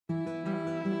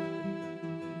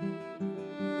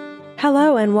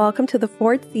Hello and welcome to the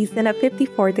fourth season of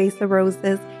 54 Days of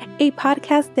Roses, a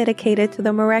podcast dedicated to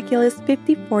the miraculous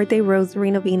 54-day Rosary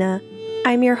Novena.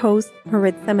 I'm your host,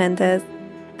 Maritza Mendez.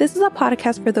 This is a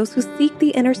podcast for those who seek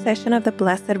the intercession of the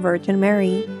Blessed Virgin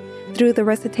Mary. Through the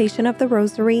recitation of the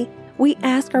Rosary, we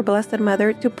ask our Blessed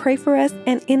Mother to pray for us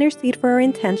and intercede for our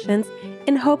intentions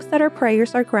in hopes that our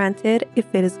prayers are granted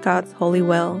if it is God's holy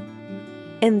will.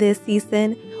 In this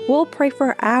season, we'll pray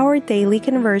for our daily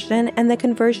conversion and the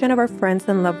conversion of our friends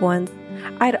and loved ones.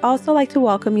 I'd also like to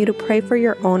welcome you to pray for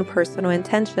your own personal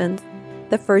intentions.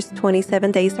 The first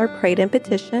 27 days are prayed in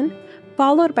petition,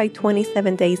 followed by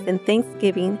 27 days in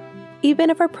thanksgiving,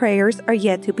 even if our prayers are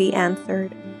yet to be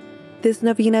answered. This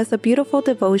novena is a beautiful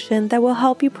devotion that will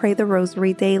help you pray the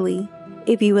Rosary daily.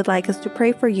 If you would like us to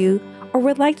pray for you or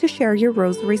would like to share your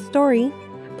Rosary story,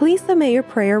 please submit your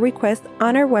prayer request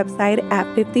on our website at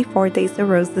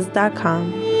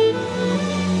 54daysofroses.com.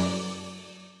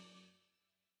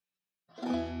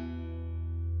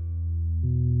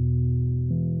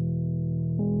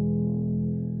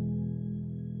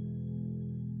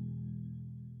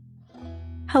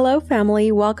 Hello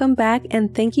family, welcome back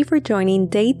and thank you for joining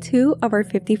day 2 of our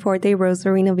 54-day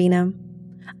Rosary Novena.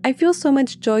 I feel so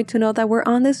much joy to know that we're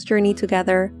on this journey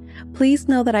together. Please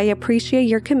know that I appreciate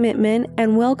your commitment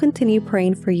and will continue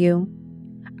praying for you.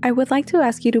 I would like to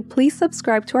ask you to please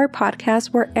subscribe to our podcast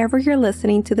wherever you're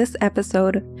listening to this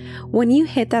episode. When you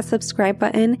hit that subscribe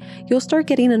button, you'll start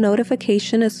getting a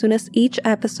notification as soon as each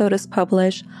episode is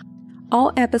published.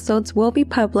 All episodes will be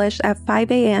published at 5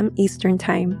 a.m. Eastern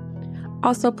Time.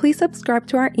 Also, please subscribe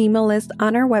to our email list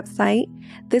on our website.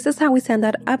 This is how we send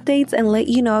out updates and let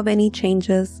you know of any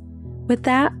changes. With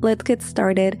that, let's get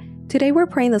started. Today we're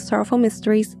praying the Sorrowful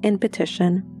Mysteries in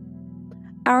petition.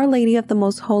 Our Lady of the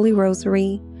Most Holy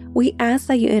Rosary, we ask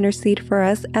that you intercede for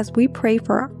us as we pray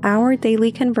for our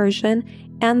daily conversion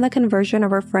and the conversion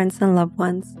of our friends and loved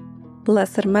ones.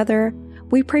 Blessed Mother,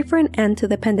 we pray for an end to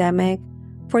the pandemic,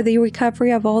 for the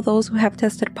recovery of all those who have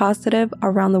tested positive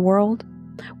around the world.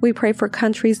 We pray for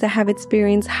countries that have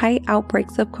experienced high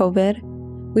outbreaks of COVID.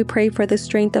 We pray for the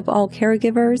strength of all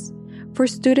caregivers, for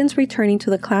students returning to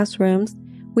the classrooms.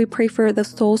 We pray for the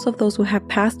souls of those who have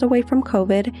passed away from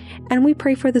COVID, and we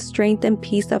pray for the strength and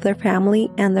peace of their family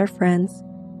and their friends.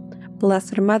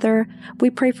 Blessed Mother, we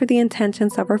pray for the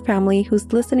intentions of our family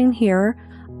who's listening here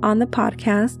on the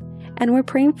podcast, and we're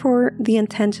praying for the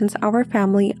intentions of our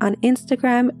family on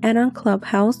Instagram and on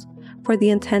Clubhouse, for the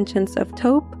intentions of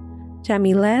Taupe,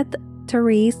 Jamilet,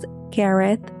 Therese,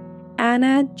 Gareth,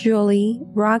 Anna, Julie,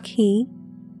 Rocky,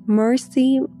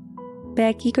 Mercy,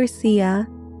 Becky Garcia,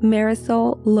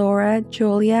 Marisol, Laura,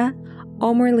 Julia,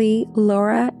 Omer Lee,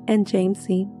 Laura, and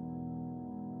Jamesy.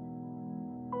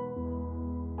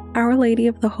 Our Lady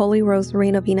of the Holy Rosary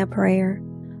Novena Prayer.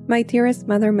 My dearest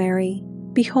Mother Mary,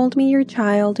 behold me your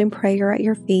child in prayer at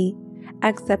your feet.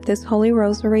 Accept this Holy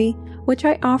Rosary, which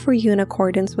I offer you in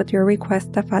accordance with your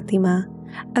request of Fatima,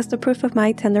 as the proof of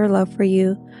my tender love for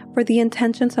you, for the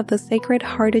intentions of the Sacred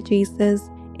Heart of Jesus,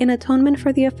 in atonement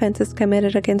for the offenses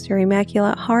committed against your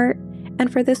Immaculate Heart, and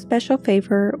for this special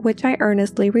favor which I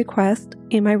earnestly request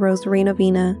in my Rosary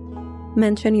Novena.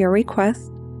 Mention your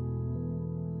request.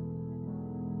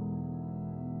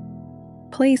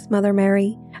 Please, Mother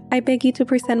Mary, I beg you to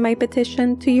present my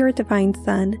petition to your Divine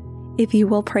Son. If you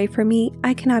will pray for me,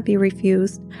 I cannot be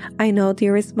refused. I know,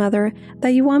 dearest Mother,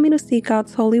 that you want me to seek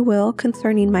God's holy will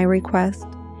concerning my request.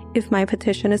 If my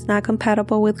petition is not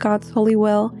compatible with God's holy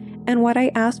will, and what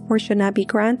I ask for should not be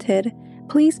granted,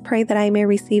 please pray that I may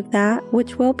receive that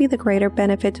which will be the greater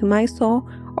benefit to my soul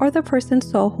or the person's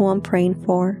soul who I'm praying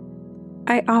for.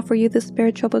 I offer you the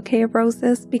spiritual bouquet of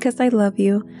roses because I love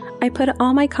you. I put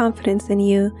all my confidence in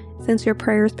you, since your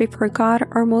prayers before God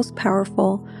are most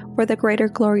powerful, for the greater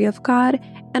glory of God,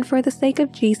 and for the sake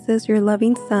of Jesus, your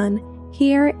loving Son.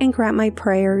 Hear and grant my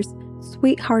prayers.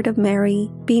 Sweet Heart of Mary,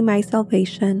 be my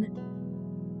salvation.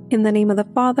 In the name of the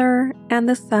Father, and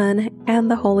the Son,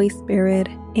 and the Holy Spirit.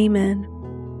 Amen.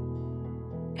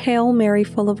 Hail Mary,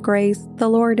 full of grace, the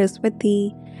Lord is with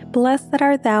thee. Blessed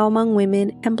art thou among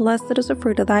women, and blessed is the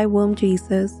fruit of thy womb,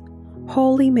 Jesus.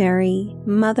 Holy Mary,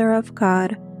 Mother of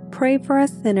God, pray for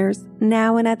us sinners,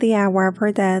 now and at the hour of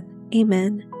our death.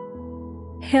 Amen.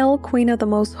 Hail, Queen of the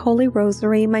Most Holy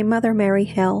Rosary, my Mother Mary,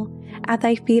 hail. At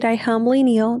thy feet I humbly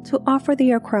kneel to offer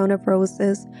thee a crown of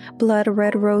roses,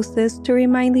 blood-red roses, to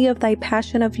remind thee of thy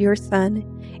passion of your Son,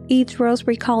 each rose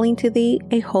recalling to thee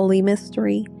a holy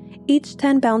mystery, each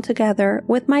 10 bound together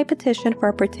with my petition for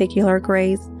a particular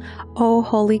grace. O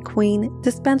Holy Queen,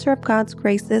 dispenser of God's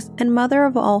graces and Mother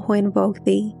of all who invoke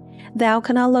thee, Thou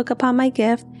cannot look upon my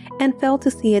gift and fail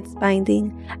to see its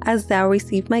binding. As thou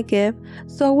receive my gift,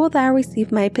 so will thou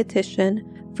receive my petition.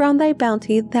 From thy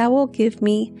bounty thou wilt give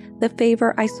me the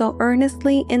favor I so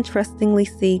earnestly and trustingly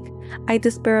seek. I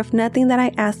despair of nothing that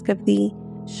I ask of thee.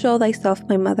 Show thyself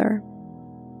my mother.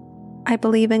 I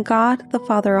believe in God, the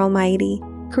Father Almighty,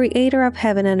 creator of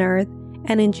heaven and earth,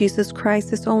 and in Jesus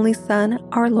Christ, his only Son,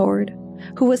 our Lord,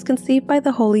 who was conceived by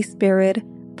the Holy Spirit,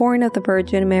 born of the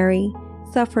Virgin Mary,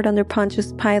 suffered under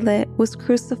Pontius Pilate, was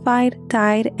crucified,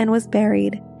 died, and was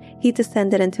buried. He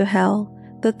descended into hell.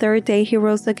 The third day he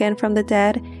rose again from the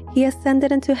dead. He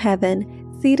ascended into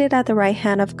heaven, seated at the right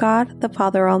hand of God, the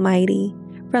Father Almighty.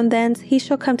 From thence he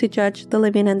shall come to judge the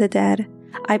living and the dead.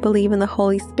 I believe in the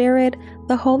Holy Spirit,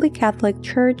 the Holy Catholic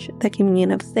Church, the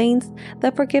communion of saints,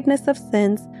 the forgiveness of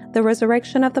sins, the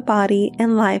resurrection of the body,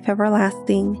 and life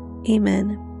everlasting.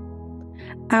 Amen.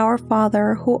 Our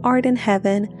Father, who art in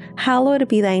heaven, hallowed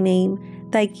be thy name.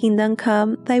 Thy kingdom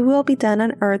come, thy will be done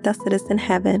on earth as it is in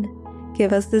heaven.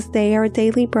 Give us this day our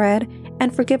daily bread,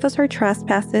 and forgive us our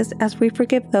trespasses as we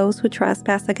forgive those who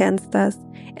trespass against us.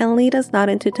 And lead us not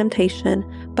into temptation,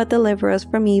 but deliver us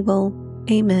from evil.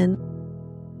 Amen.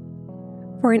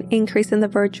 For an increase in the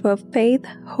virtue of faith,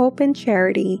 hope, and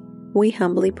charity, we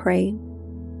humbly pray.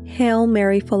 Hail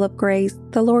Mary, full of grace,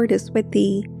 the Lord is with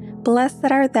thee.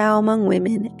 Blessed art thou among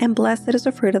women, and blessed is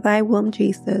the fruit of thy womb,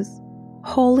 Jesus.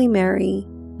 Holy Mary,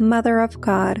 Mother of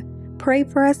God, pray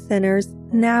for us sinners,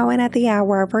 now and at the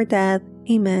hour of our death.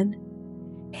 Amen.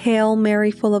 Hail Mary,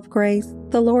 full of grace,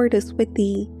 the Lord is with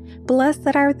thee.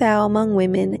 Blessed art thou among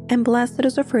women, and blessed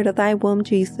is the fruit of thy womb,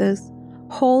 Jesus.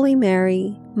 Holy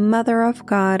Mary, Mother of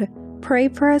God, pray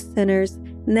for us sinners,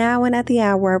 now and at the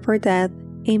hour of our death.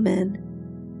 Amen.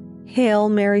 Hail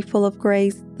Mary, full of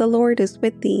grace, the Lord is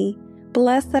with thee.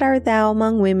 Blessed art thou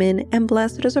among women, and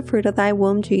blessed is the fruit of thy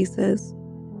womb, Jesus.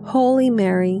 Holy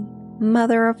Mary,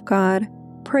 Mother of God,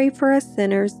 pray for us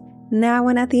sinners, now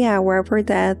and at the hour of our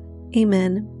death.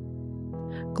 Amen.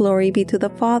 Glory be to the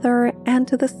Father, and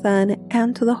to the Son,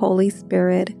 and to the Holy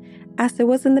Spirit, as it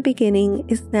was in the beginning,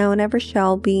 is now, and ever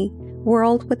shall be,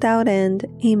 world without end.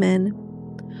 Amen.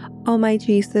 O my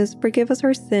Jesus, forgive us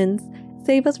our sins,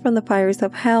 save us from the fires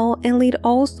of hell, and lead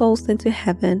all souls into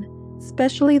heaven,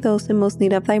 especially those in most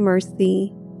need of thy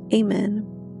mercy. Amen.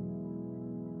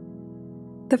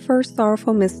 The first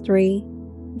sorrowful mystery,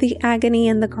 the agony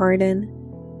in the garden.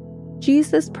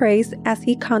 Jesus prays as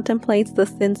he contemplates the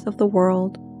sins of the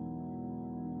world.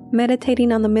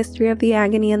 Meditating on the mystery of the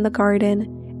agony in the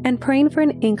garden, and praying for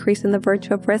an increase in the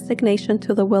virtue of resignation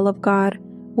to the will of God,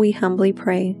 we humbly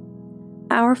pray.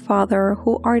 Our Father,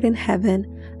 who art in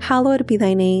heaven, hallowed be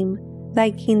thy name.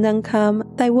 Thy kingdom come,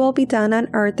 thy will be done on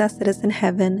earth as it is in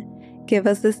heaven. Give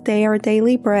us this day our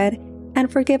daily bread,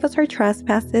 and forgive us our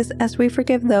trespasses as we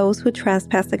forgive those who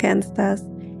trespass against us.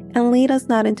 And lead us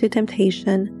not into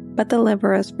temptation, but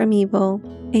deliver us from evil.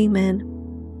 Amen.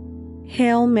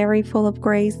 Hail Mary, full of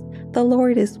grace, the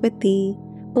Lord is with thee.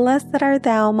 Blessed art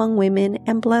thou among women,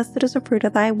 and blessed is the fruit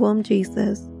of thy womb,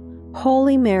 Jesus.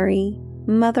 Holy Mary,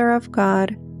 Mother of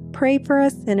God, pray for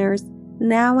us sinners,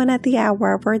 now and at the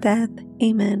hour of our death.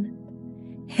 Amen.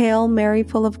 Hail Mary,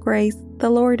 full of grace, the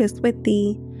Lord is with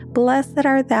thee. Blessed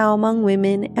art thou among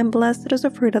women, and blessed is the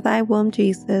fruit of thy womb,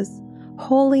 Jesus.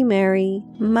 Holy Mary,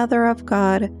 Mother of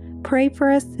God, pray for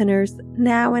us sinners,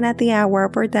 now and at the hour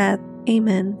of our death.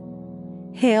 Amen.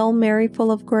 Hail Mary,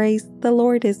 full of grace, the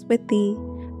Lord is with thee.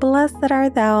 Blessed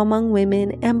art thou among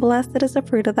women, and blessed is the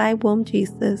fruit of thy womb,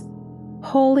 Jesus.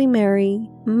 Holy Mary,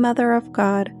 Mother of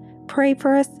God, pray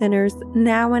for us sinners,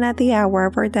 now and at the hour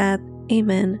of our death.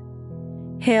 Amen.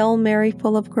 Hail Mary,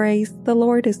 full of grace, the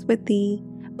Lord is with thee.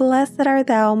 Blessed art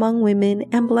thou among women,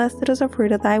 and blessed is the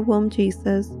fruit of thy womb,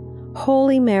 Jesus.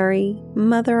 Holy Mary,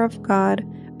 Mother of God,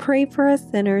 pray for us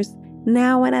sinners,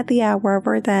 now and at the hour of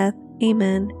our death.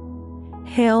 Amen.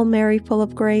 Hail Mary, full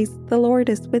of grace, the Lord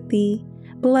is with thee.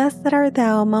 Blessed art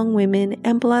thou among women,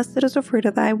 and blessed is the fruit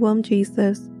of thy womb,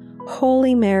 Jesus.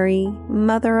 Holy Mary,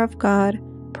 Mother of God,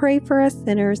 pray for us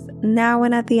sinners, now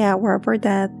and at the hour of our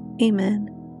death. Amen.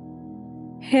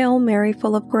 Hail Mary,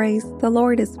 full of grace, the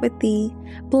Lord is with thee.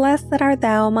 Blessed art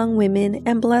thou among women,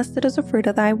 and blessed is the fruit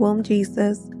of thy womb,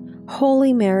 Jesus.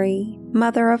 Holy Mary,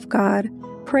 Mother of God,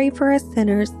 pray for us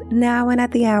sinners, now and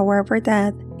at the hour of our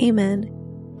death. Amen.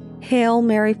 Hail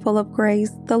Mary, full of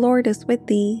grace, the Lord is with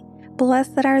thee.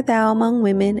 Blessed art thou among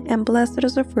women, and blessed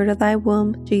is the fruit of thy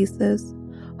womb, Jesus.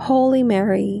 Holy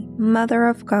Mary, Mother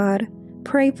of God,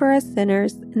 pray for us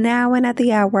sinners, now and at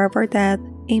the hour of our death.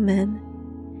 Amen.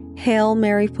 Hail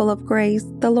Mary, full of grace,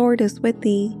 the Lord is with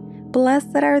thee.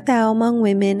 Blessed art thou among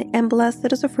women, and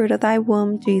blessed is the fruit of thy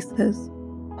womb, Jesus.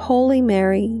 Holy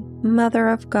Mary, Mother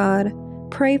of God,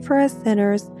 pray for us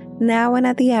sinners, now and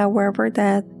at the hour of our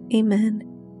death. Amen.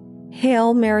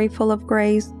 Hail Mary, full of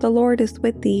grace, the Lord is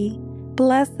with thee.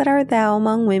 Blessed art thou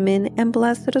among women, and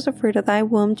blessed is the fruit of thy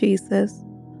womb, Jesus.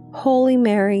 Holy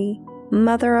Mary,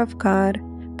 Mother of God,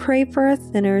 pray for us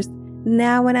sinners,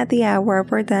 now and at the hour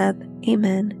of our death.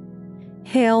 Amen.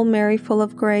 Hail Mary, full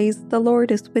of grace, the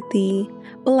Lord is with thee.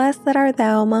 Blessed art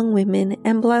thou among women,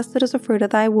 and blessed is the fruit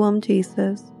of thy womb,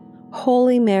 Jesus.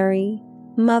 Holy Mary,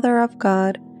 Mother of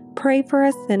God, pray for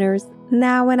us sinners,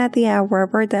 now and at the hour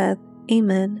of our death.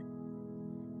 Amen.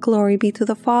 Glory be to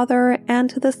the Father, and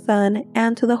to the Son,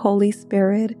 and to the Holy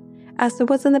Spirit, as it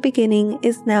was in the beginning,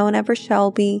 is now, and ever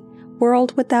shall be,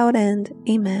 world without end.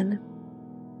 Amen.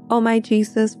 O my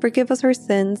Jesus, forgive us our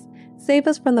sins, save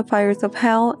us from the fires of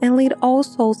hell, and lead all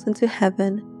souls into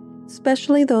heaven,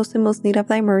 especially those in most need of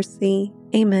thy mercy.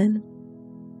 Amen.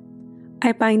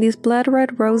 I bind these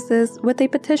blood-red roses with a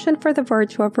petition for the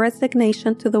virtue of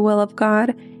resignation to the will of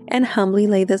God, and humbly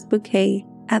lay this bouquet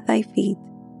at thy feet.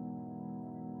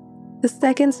 The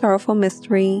second sorrowful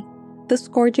mystery, the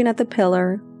scourging at the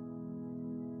pillar.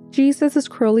 Jesus is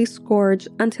cruelly scourged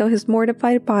until his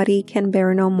mortified body can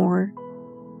bear no more.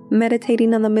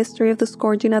 Meditating on the mystery of the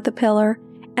scourging at the pillar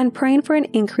and praying for an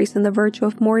increase in the virtue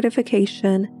of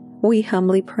mortification, we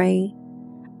humbly pray.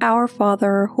 Our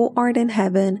Father, who art in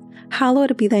heaven,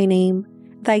 hallowed be thy name.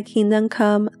 Thy kingdom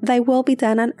come, thy will be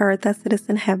done on earth as it is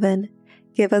in heaven.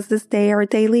 Give us this day our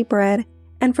daily bread,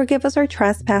 and forgive us our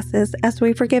trespasses as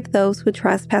we forgive those who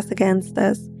trespass against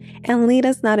us. And lead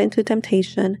us not into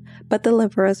temptation, but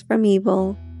deliver us from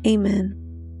evil. Amen.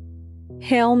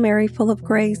 Hail Mary, full of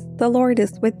grace, the Lord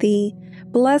is with thee.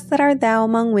 Blessed art thou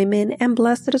among women, and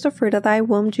blessed is the fruit of thy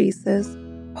womb, Jesus.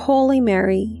 Holy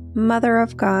Mary, Mother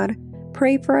of God,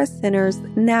 pray for us sinners,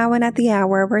 now and at the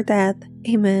hour of our death.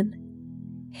 Amen.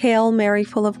 Hail Mary,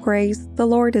 full of grace, the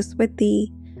Lord is with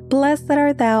thee. Blessed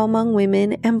art thou among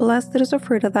women, and blessed is the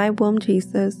fruit of thy womb,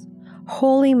 Jesus.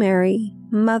 Holy Mary,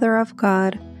 Mother of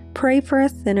God, pray for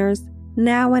us sinners,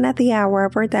 now and at the hour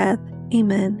of our death.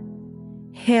 Amen.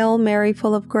 Hail Mary,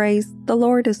 full of grace, the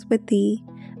Lord is with thee.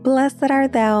 Blessed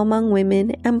art thou among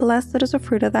women, and blessed is the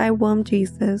fruit of thy womb,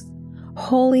 Jesus.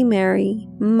 Holy Mary,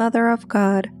 Mother of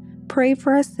God, pray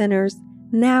for us sinners,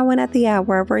 now and at the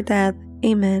hour of our death.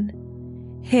 Amen.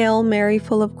 Hail Mary,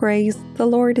 full of grace, the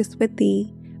Lord is with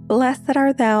thee. Blessed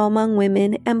art thou among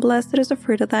women, and blessed is the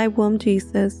fruit of thy womb,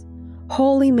 Jesus.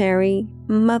 Holy Mary,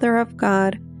 Mother of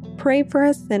God, pray for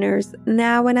us sinners,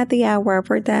 now and at the hour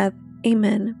of our death.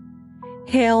 Amen.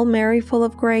 Hail Mary, full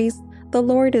of grace, the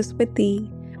Lord is with thee.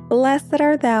 Blessed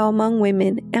art thou among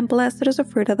women, and blessed is the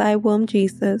fruit of thy womb,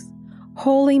 Jesus.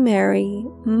 Holy Mary,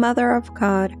 Mother of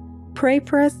God, pray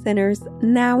for us sinners,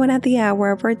 now and at the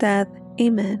hour of our death.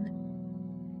 Amen.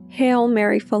 Hail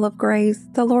Mary, full of grace,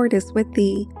 the Lord is with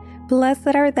thee.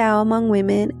 Blessed art thou among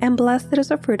women, and blessed is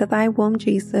the fruit of thy womb,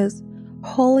 Jesus.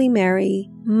 Holy Mary,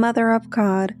 Mother of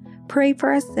God, pray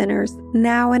for us sinners,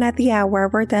 now and at the hour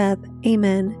of our death.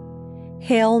 Amen.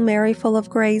 Hail Mary, full of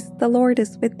grace, the Lord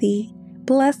is with thee.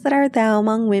 Blessed art thou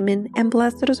among women, and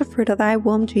blessed is the fruit of thy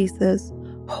womb, Jesus.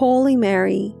 Holy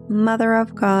Mary, Mother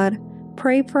of God,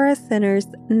 pray for us sinners,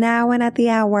 now and at the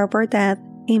hour of our death.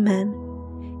 Amen.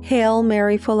 Hail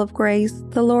Mary, full of grace,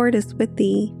 the Lord is with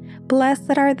thee.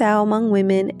 Blessed art thou among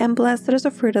women, and blessed is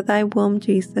the fruit of thy womb,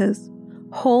 Jesus.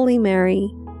 Holy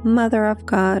Mary, Mother of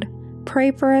God,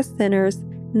 pray for us sinners,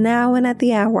 now and at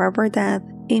the hour of our death.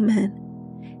 Amen.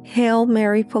 Hail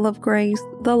Mary, full of grace,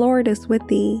 the Lord is with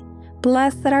thee.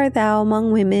 Blessed art thou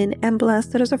among women, and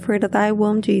blessed is the fruit of thy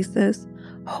womb, Jesus.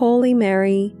 Holy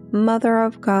Mary, Mother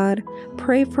of God,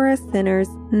 pray for us sinners,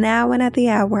 now and at the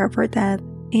hour of our death.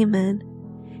 Amen.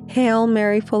 Hail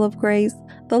Mary, full of grace,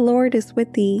 the Lord is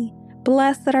with thee.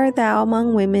 Blessed art thou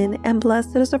among women, and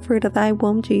blessed is the fruit of thy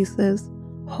womb, Jesus.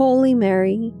 Holy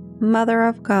Mary, Mother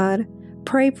of God,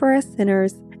 pray for us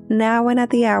sinners, now and at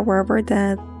the hour of our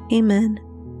death. Amen.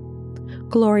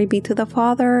 Glory be to the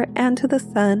Father, and to the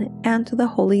Son, and to the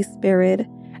Holy Spirit,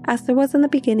 as it was in the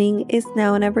beginning, is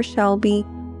now, and ever shall be,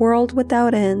 world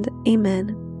without end.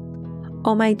 Amen.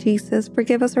 O my Jesus,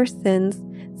 forgive us our sins,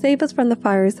 save us from the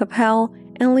fires of hell,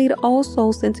 and lead all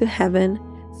souls into heaven,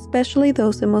 especially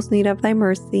those in most need of thy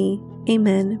mercy.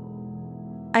 Amen.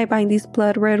 I bind these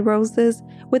blood-red roses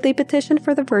with a petition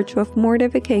for the virtue of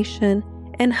mortification,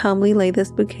 and humbly lay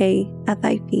this bouquet at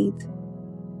thy feet.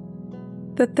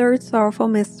 The third sorrowful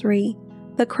mystery,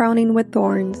 the crowning with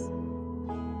thorns.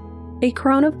 A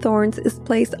crown of thorns is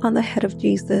placed on the head of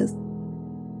Jesus.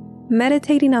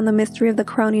 Meditating on the mystery of the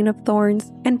crowning of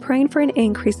thorns and praying for an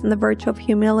increase in the virtue of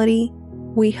humility,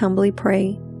 we humbly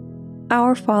pray.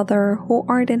 Our Father, who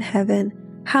art in heaven,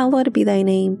 hallowed be thy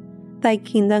name. Thy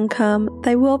kingdom come,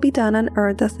 thy will be done on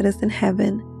earth as it is in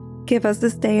heaven. Give us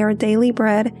this day our daily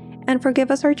bread, and forgive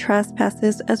us our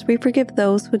trespasses as we forgive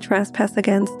those who trespass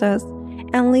against us.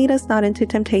 And lead us not into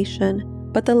temptation,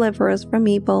 but deliver us from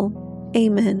evil.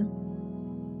 Amen.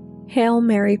 Hail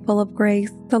Mary, full of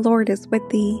grace, the Lord is with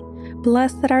thee.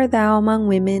 Blessed art thou among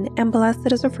women, and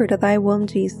blessed is the fruit of thy womb,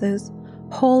 Jesus.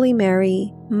 Holy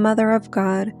Mary, Mother of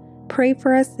God, pray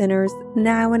for us sinners,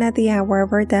 now and at the hour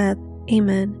of our death.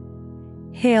 Amen.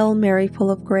 Hail Mary, full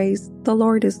of grace, the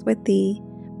Lord is with thee.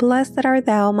 Blessed art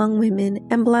thou among women,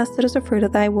 and blessed is the fruit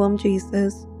of thy womb,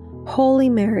 Jesus. Holy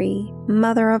Mary,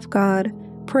 Mother of God,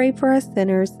 pray for us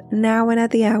sinners, now and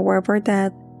at the hour of our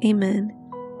death. Amen.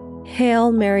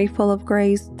 Hail Mary, full of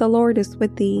grace, the Lord is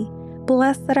with thee.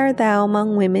 Blessed art thou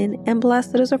among women, and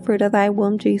blessed is the fruit of thy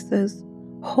womb, Jesus.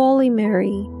 Holy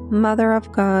Mary, Mother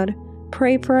of God,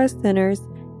 pray for us sinners,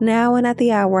 now and at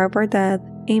the hour of our death.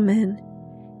 Amen.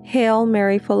 Hail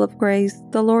Mary, full of grace,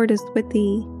 the Lord is with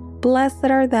thee. Blessed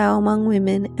art thou among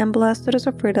women, and blessed is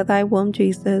the fruit of thy womb,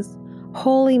 Jesus.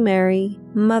 Holy Mary,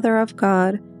 Mother of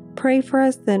God, pray for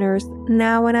us sinners,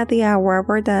 now and at the hour of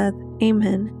our death.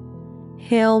 Amen.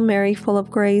 Hail Mary, full of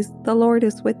grace, the Lord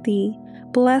is with thee.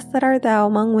 Blessed art thou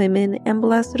among women, and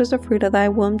blessed is the fruit of thy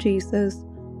womb, Jesus.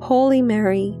 Holy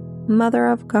Mary, Mother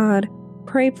of God,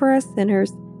 pray for us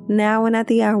sinners, now and at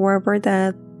the hour of our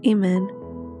death. Amen.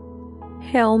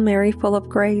 Hail Mary, full of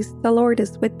grace, the Lord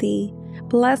is with thee.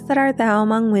 Blessed art thou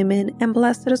among women, and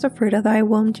blessed is the fruit of thy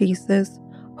womb, Jesus.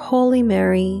 Holy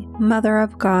Mary, Mother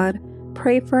of God,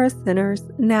 pray for us sinners,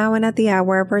 now and at the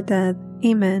hour of our death.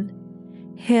 Amen.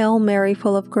 Hail Mary,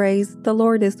 full of grace, the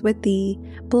Lord is with thee.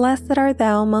 Blessed art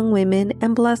thou among women,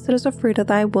 and blessed is the fruit of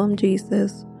thy womb,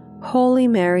 Jesus. Holy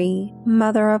Mary,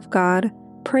 Mother of God,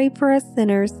 pray for us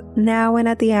sinners, now and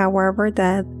at the hour of our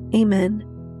death. Amen.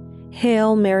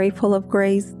 Hail Mary, full of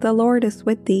grace, the Lord is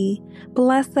with thee.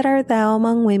 Blessed art thou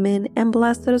among women, and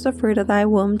blessed is the fruit of thy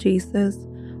womb, Jesus.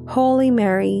 Holy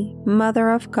Mary,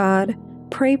 Mother of God,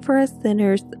 pray for us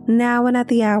sinners, now and at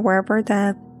the hour of our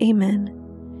death. Amen.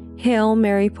 Hail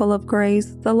Mary, full of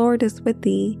grace, the Lord is with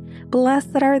thee.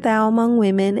 Blessed art thou among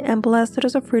women, and blessed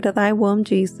is the fruit of thy womb,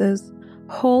 Jesus.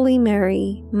 Holy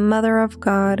Mary, Mother of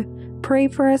God, pray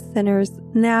for us sinners,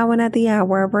 now and at the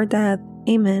hour of our death.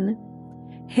 Amen.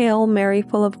 Hail Mary,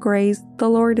 full of grace, the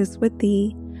Lord is with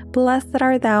thee. Blessed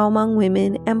art thou among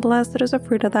women, and blessed is the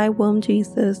fruit of thy womb,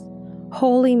 Jesus.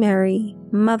 Holy Mary,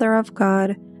 Mother of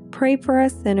God, pray for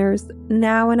us sinners,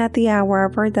 now and at the hour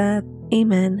of our death.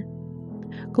 Amen.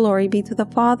 Glory be to the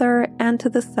Father, and to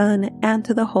the Son, and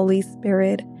to the Holy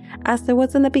Spirit, as it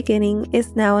was in the beginning,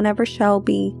 is now, and ever shall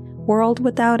be, world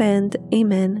without end.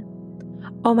 Amen.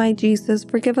 O my Jesus,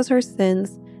 forgive us our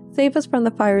sins, save us from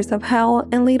the fires of hell,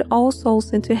 and lead all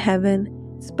souls into heaven,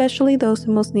 especially those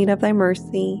in most need of thy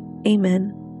mercy.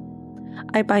 Amen.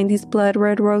 I bind these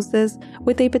blood-red roses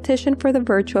with a petition for the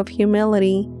virtue of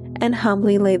humility, and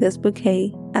humbly lay this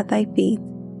bouquet at thy feet.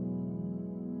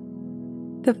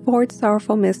 The fourth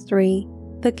sorrowful mystery,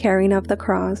 the carrying of the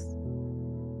cross.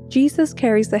 Jesus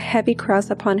carries the heavy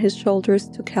cross upon his shoulders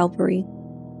to Calvary.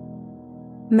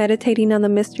 Meditating on the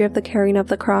mystery of the carrying of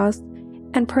the cross,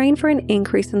 and praying for an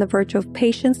increase in the virtue of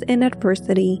patience in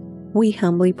adversity, we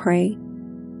humbly pray.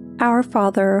 Our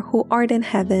Father, who art in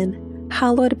heaven,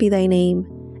 hallowed be thy name.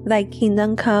 Thy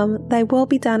kingdom come, thy will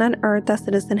be done on earth as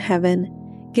it is in heaven.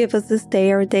 Give us this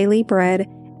day our daily bread,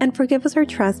 and forgive us our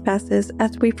trespasses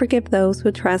as we forgive those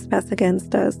who trespass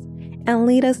against us. And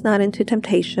lead us not into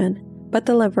temptation, but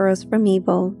deliver us from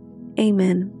evil.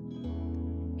 Amen.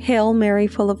 Hail Mary,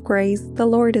 full of grace, the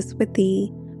Lord is with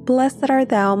thee. Blessed art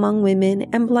thou among women,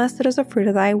 and blessed is the fruit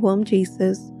of thy womb,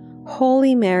 Jesus.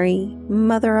 Holy Mary,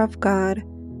 Mother of God,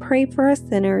 pray for us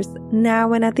sinners,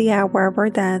 now and at the hour of our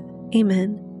death.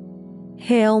 Amen.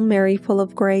 Hail Mary, full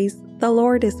of grace, the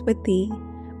Lord is with thee.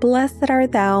 Blessed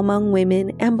art thou among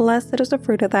women, and blessed is the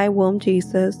fruit of thy womb,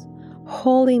 Jesus.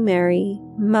 Holy Mary,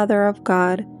 Mother of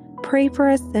God, pray for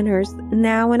us sinners,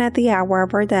 now and at the hour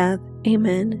of our death.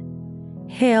 Amen.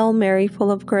 Hail Mary,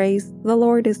 full of grace, the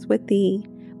Lord is with thee.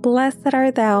 Blessed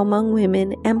art thou among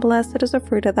women, and blessed is the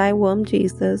fruit of thy womb,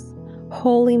 Jesus.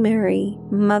 Holy Mary,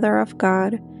 Mother of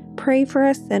God, pray for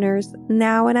us sinners,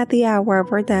 now and at the hour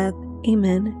of our death.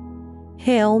 Amen.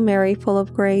 Hail Mary, full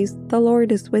of grace, the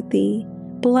Lord is with thee.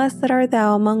 Blessed art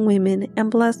thou among women,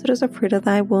 and blessed is the fruit of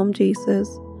thy womb,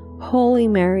 Jesus. Holy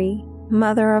Mary,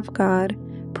 Mother of God,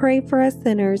 pray for us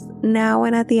sinners, now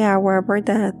and at the hour of our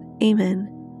death. Amen.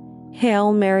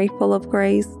 Hail Mary, full of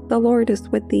grace, the Lord is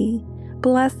with thee.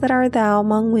 Blessed art thou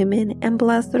among women, and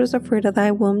blessed is the fruit of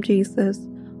thy womb, Jesus.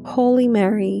 Holy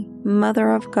Mary, Mother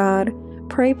of God,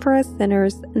 pray for us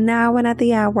sinners, now and at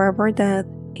the hour of our death.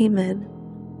 Amen.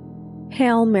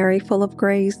 Hail Mary, full of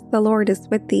grace, the Lord is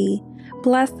with thee.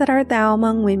 Blessed art thou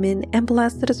among women, and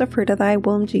blessed is the fruit of thy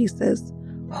womb, Jesus.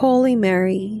 Holy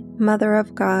Mary, Mother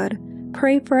of God,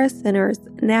 pray for us sinners,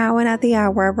 now and at the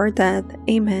hour of our death.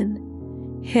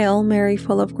 Amen. Hail Mary,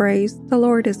 full of grace, the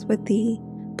Lord is with thee.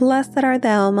 Blessed art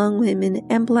thou among women,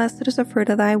 and blessed is the fruit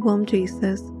of thy womb,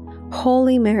 Jesus.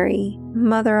 Holy Mary,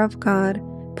 Mother of God,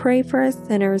 pray for us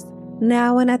sinners,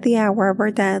 now and at the hour of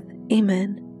our death.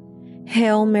 Amen.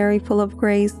 Hail Mary, full of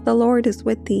grace, the Lord is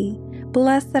with thee.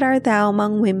 Blessed art thou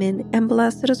among women, and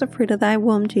blessed is the fruit of thy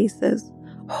womb, Jesus.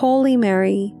 Holy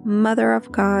Mary, Mother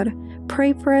of God,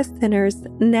 pray for us sinners,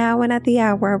 now and at the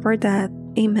hour of our death.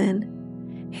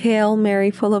 Amen. Hail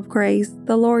Mary, full of grace,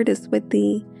 the Lord is with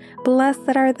thee.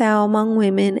 Blessed art thou among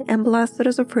women, and blessed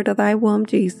is the fruit of thy womb,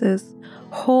 Jesus.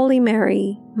 Holy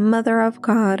Mary, Mother of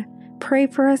God, pray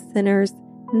for us sinners,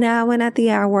 now and at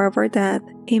the hour of our death.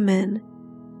 Amen.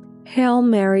 Hail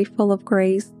Mary, full of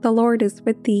grace, the Lord is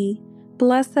with thee.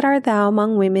 Blessed art thou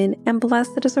among women, and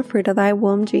blessed is the fruit of thy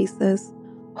womb, Jesus.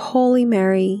 Holy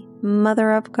Mary,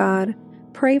 Mother of God,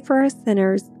 pray for us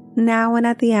sinners, now and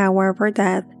at the hour of our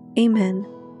death. Amen.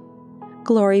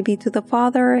 Glory be to the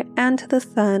Father, and to the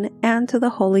Son, and to the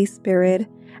Holy Spirit,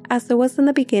 as it was in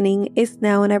the beginning, is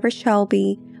now, and ever shall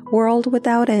be, world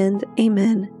without end.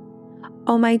 Amen.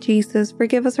 O my Jesus,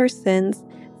 forgive us our sins,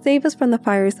 save us from the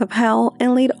fires of hell,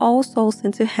 and lead all souls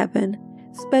into heaven,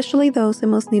 especially those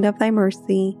in most need of thy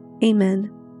mercy.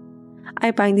 Amen. I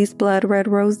bind these blood-red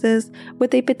roses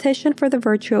with a petition for the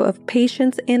virtue of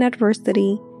patience in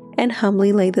adversity, and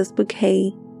humbly lay this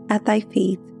bouquet at thy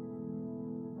feet.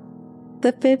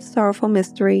 The fifth sorrowful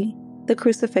mystery, the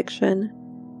Crucifixion.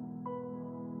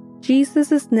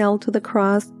 Jesus is nailed to the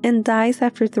cross and dies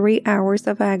after 3 hours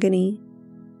of agony.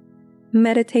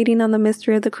 Meditating on the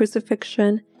mystery of the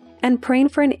crucifixion and praying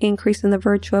for an increase in the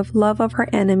virtue of love of our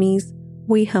enemies,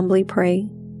 we humbly pray.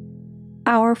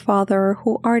 Our Father,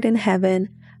 who art in heaven,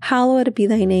 hallowed be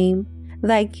thy name.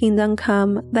 Thy kingdom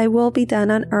come, thy will be done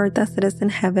on earth as it is in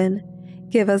heaven.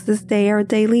 Give us this day our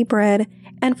daily bread,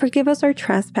 and forgive us our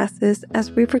trespasses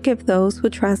as we forgive those who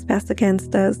trespass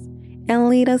against us. And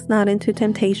lead us not into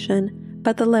temptation,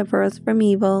 but deliver us from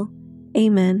evil.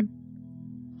 Amen.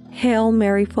 Hail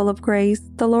Mary, full of grace,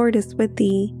 the Lord is with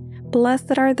thee.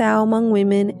 Blessed art thou among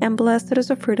women, and blessed is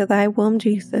the fruit of thy womb,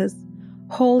 Jesus.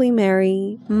 Holy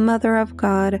Mary, Mother of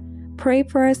God, pray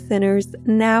for us sinners,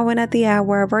 now and at the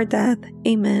hour of our death.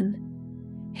 Amen.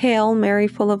 Hail Mary,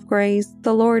 full of grace,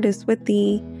 the Lord is with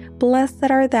thee. Blessed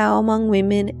art thou among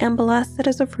women, and blessed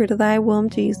is the fruit of thy womb,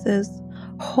 Jesus.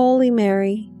 Holy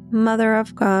Mary, Mother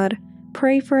of God,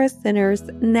 pray for us sinners,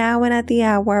 now and at the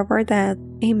hour of our death.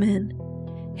 Amen.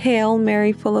 Hail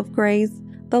Mary, full of grace,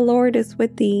 the Lord is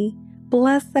with thee.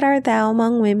 Blessed art thou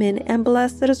among women, and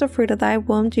blessed is the fruit of thy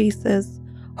womb, Jesus.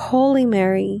 Holy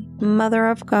Mary, Mother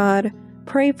of God,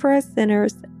 pray for us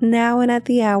sinners, now and at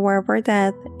the hour of our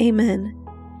death. Amen.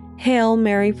 Hail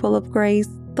Mary, full of grace,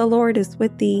 the Lord is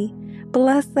with thee.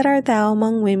 Blessed art thou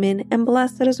among women, and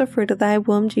blessed is the fruit of thy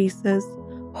womb, Jesus.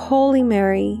 Holy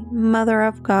Mary, Mother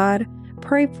of God,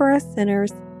 pray for us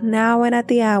sinners, now and at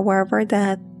the hour of our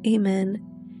death. Amen.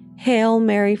 Hail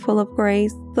Mary, full of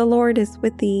grace, the Lord is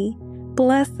with thee.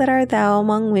 Blessed art thou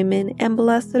among women, and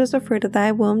blessed is the fruit of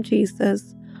thy womb,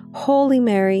 Jesus. Holy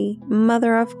Mary,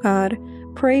 Mother of God,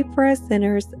 pray for us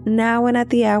sinners, now and at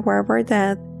the hour of our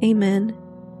death. Amen.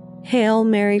 Hail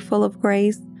Mary, full of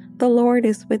grace, the Lord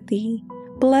is with thee.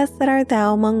 Blessed art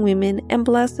thou among women, and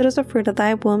blessed is the fruit of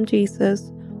thy womb,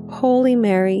 Jesus. Holy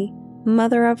Mary,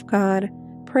 Mother of God,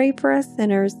 pray for us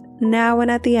sinners, now and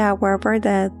at the hour of our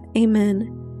death.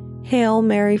 Amen. Hail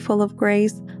Mary, full of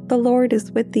grace, the Lord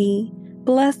is with thee.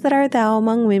 Blessed art thou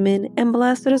among women, and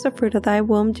blessed is the fruit of thy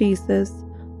womb, Jesus.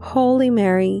 Holy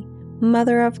Mary,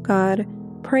 Mother of God,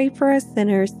 pray for us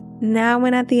sinners, now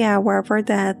and at the hour of our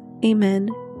death. Amen.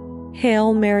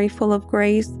 Hail Mary, full of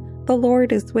grace, the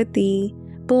Lord is with thee.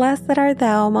 Blessed art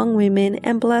thou among women,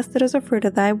 and blessed is the fruit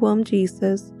of thy womb,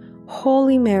 Jesus.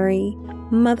 Holy Mary,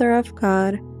 Mother of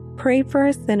God, pray for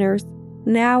us sinners,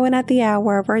 now and at the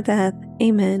hour of our death.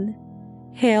 Amen.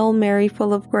 Hail Mary,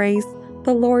 full of grace,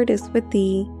 the Lord is with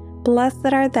thee.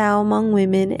 Blessed art thou among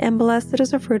women, and blessed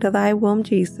is the fruit of thy womb,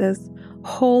 Jesus.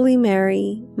 Holy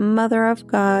Mary, Mother of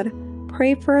God,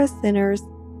 pray for us sinners,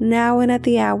 now and at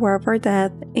the hour of our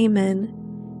death. Amen.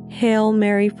 Hail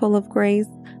Mary, full of grace,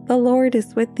 the Lord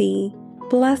is with thee.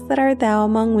 Blessed art thou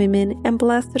among women, and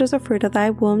blessed is the fruit of thy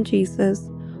womb, Jesus.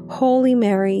 Holy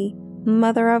Mary,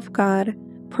 Mother of God,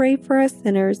 pray for us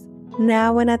sinners,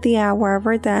 now and at the hour of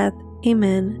our death.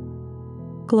 Amen.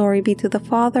 Glory be to the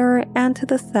Father, and to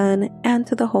the Son, and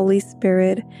to the Holy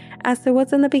Spirit, as it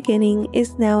was in the beginning,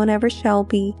 is now, and ever shall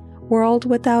be, world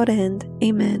without end.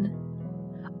 Amen.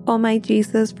 O my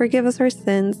Jesus, forgive us our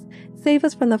sins, save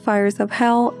us from the fires of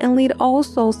hell, and lead all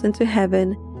souls into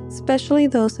heaven, especially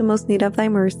those in most need of thy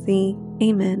mercy.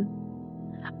 Amen.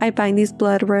 I bind these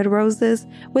blood-red roses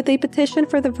with a petition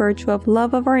for the virtue of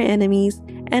love of our enemies,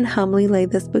 and humbly lay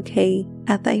this bouquet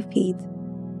at thy feet.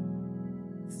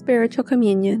 Spiritual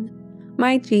Communion.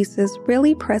 My Jesus,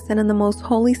 really present in the most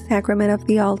holy sacrament of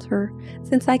the altar,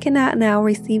 since I cannot now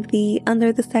receive thee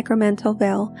under the sacramental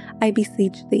veil, I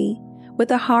beseech thee,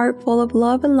 with a heart full of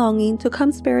love and longing to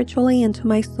come spiritually into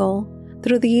my soul,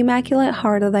 through the Immaculate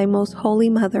Heart of thy most holy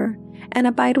Mother, and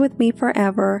abide with me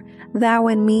forever, thou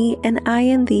in me, and I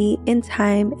in thee, in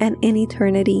time and in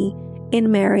eternity.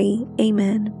 In Mary.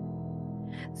 Amen.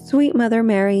 Sweet Mother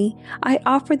Mary, I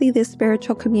offer thee this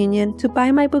spiritual communion to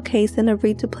bind my bouquets in a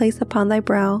wreath to place upon thy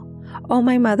brow. O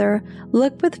my Mother,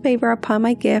 look with favor upon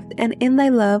my gift, and in thy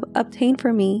love obtain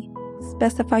for me.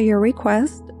 Specify your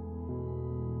request.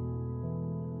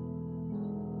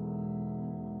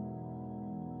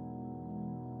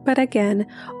 But again,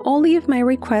 only if my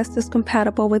request is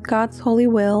compatible with God's holy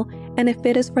will, and if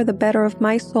it is for the better of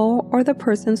my soul or the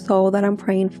person's soul that I'm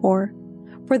praying for.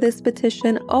 For this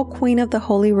petition, O Queen of the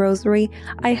Holy Rosary,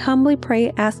 I humbly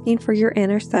pray, asking for your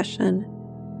intercession.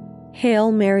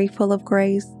 Hail Mary, full of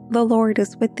grace, the Lord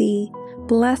is with thee.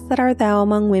 Blessed art thou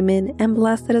among women, and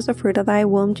blessed is the fruit of thy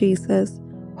womb, Jesus.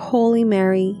 Holy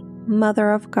Mary,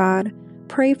 Mother of God,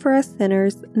 pray for us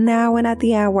sinners, now and at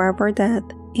the hour of our death.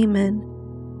 Amen.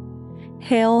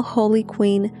 Hail, Holy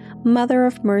Queen, Mother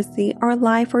of Mercy, our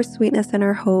life, our sweetness, and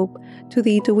our hope. To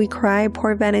thee do we cry,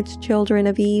 poor vanished children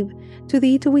of Eve. To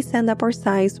thee do we send up our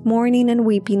sighs, mourning and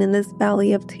weeping in this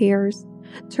valley of tears.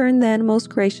 Turn then, most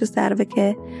gracious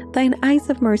Advocate, thine eyes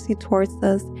of mercy towards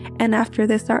us, and after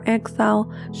this our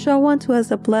exile, show unto us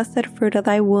the blessed fruit of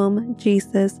thy womb,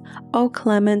 Jesus. O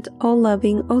clement, O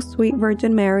loving, O sweet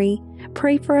Virgin Mary,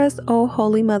 pray for us, O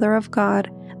Holy Mother of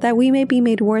God, that we may be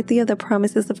made worthy of the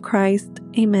promises of Christ.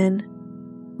 Amen.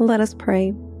 Let us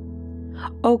pray.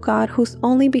 O God, whose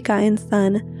only begotten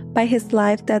Son, by his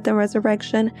life, death, and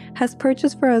resurrection, has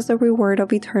purchased for us the reward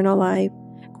of eternal life,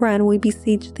 grant, we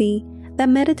beseech thee, that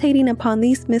meditating upon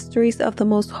these mysteries of the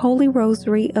most holy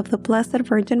Rosary of the Blessed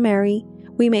Virgin Mary,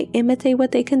 we may imitate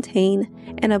what they contain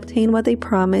and obtain what they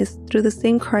promise, through the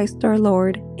same Christ our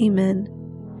Lord. Amen.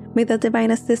 May the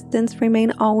divine assistance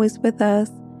remain always with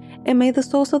us, and may the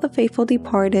souls of the faithful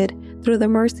departed, through the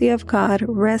mercy of God,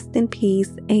 rest in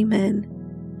peace. Amen.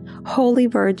 Holy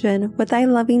Virgin, with thy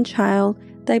loving child,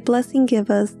 thy blessing give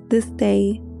us this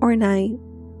day or night.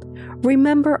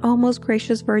 Remember, O most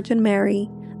gracious Virgin Mary,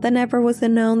 that never was it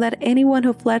known that anyone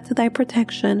who fled to thy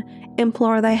protection,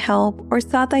 implored thy help, or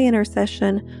sought thy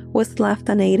intercession was left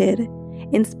unaided.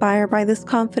 Inspired by this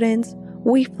confidence,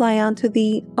 we fly unto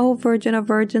thee, O Virgin of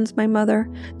Virgins, my Mother.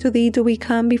 To thee do we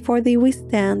come, before thee we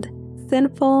stand,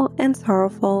 sinful and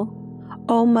sorrowful.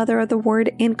 O Mother of the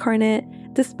Word incarnate,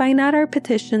 despise not our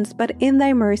petitions, but in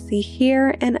thy mercy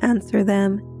hear and answer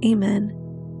them. Amen.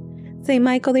 Saint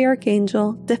Michael the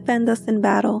Archangel, defend us in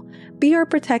battle. Be our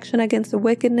protection against the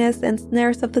wickedness and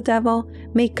snares of the devil.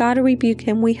 May God rebuke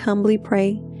him, we humbly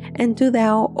pray. And do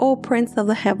thou, O Prince of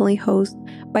the heavenly host,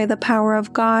 by the power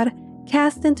of God,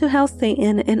 cast into hell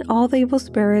Satan and all the evil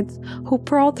spirits who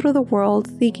prowl through the world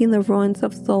seeking the ruins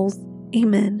of souls.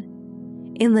 Amen.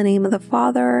 In the name of the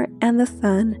Father, and the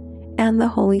Son, and the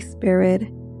Holy Spirit.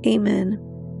 Amen.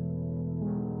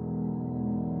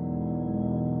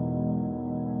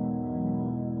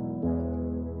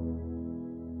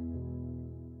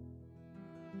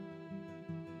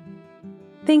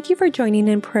 Thank you for joining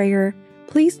in prayer.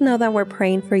 Please know that we're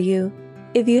praying for you.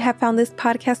 If you have found this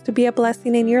podcast to be a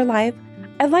blessing in your life,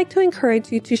 I'd like to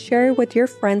encourage you to share it with your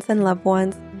friends and loved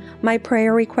ones. My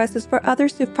prayer request is for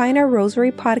others to find our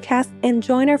Rosary podcast and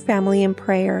join our family in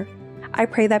prayer. I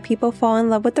pray that people fall in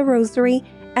love with the Rosary,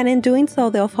 and in doing so,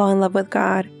 they'll fall in love with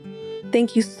God.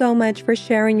 Thank you so much for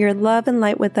sharing your love and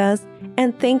light with us,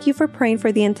 and thank you for praying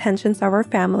for the intentions of our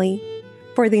family.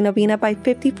 For the Novena by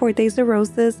 54 Days of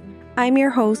Roses, I'm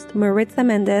your host, Maritza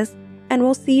Mendez, and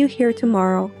we'll see you here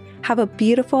tomorrow. Have a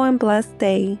beautiful and blessed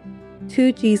day.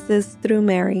 To Jesus through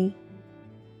Mary.